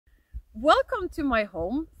Welcome to my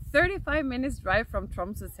home, 35 minutes drive from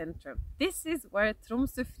Tromsø Center. This is where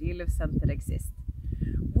Tromsø Friluftsenter exists.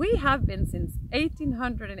 We have been since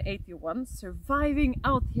 1881 surviving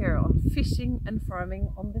out here on fishing and farming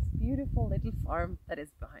on this beautiful little farm that is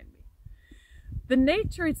behind me. The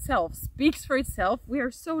nature itself speaks for itself. We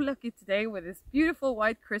are so lucky today with this beautiful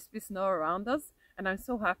white crispy snow around us, and I'm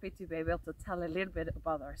so happy to be able to tell a little bit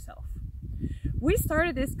about ourselves. We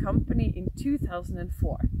started this company in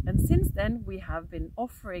 2004, and since then we have been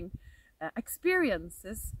offering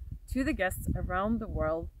experiences to the guests around the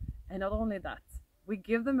world. And not only that, we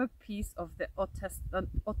give them a piece of the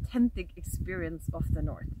authentic experience of the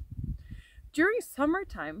North. During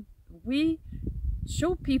summertime, we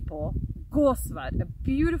show people Gåsvær, a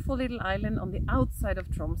beautiful little island on the outside of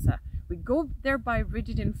Tromsø. We go there by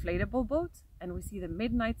rigid inflatable boat and we see the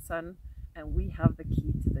midnight sun, and we have the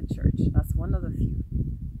key to the church as one of the few.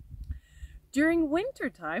 During winter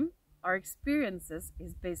time, our experiences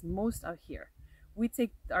is based most out here. We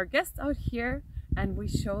take our guests out here and we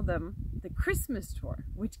show them the Christmas tour,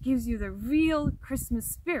 which gives you the real Christmas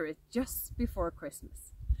spirit just before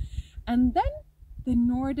Christmas. And then the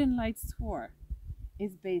Northern Lights tour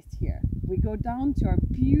is based here. We go down to our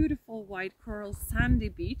beautiful white coral sandy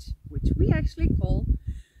beach, which we actually call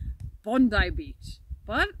Bondi Beach.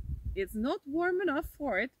 But it's not warm enough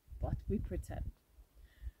for it, but we pretend.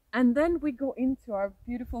 And then we go into our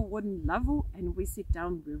beautiful wooden lavvo and we sit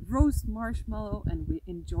down, we roast marshmallow, and we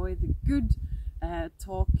enjoy the good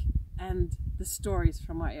talk and the stories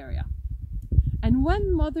from our area. And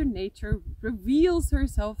when Mother Nature reveals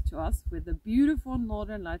herself to us with the beautiful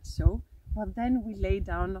Northern Lights show, well, then we lay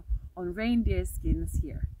down on reindeer skins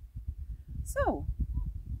here. So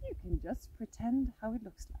you can just pretend how it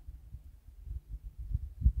looks like.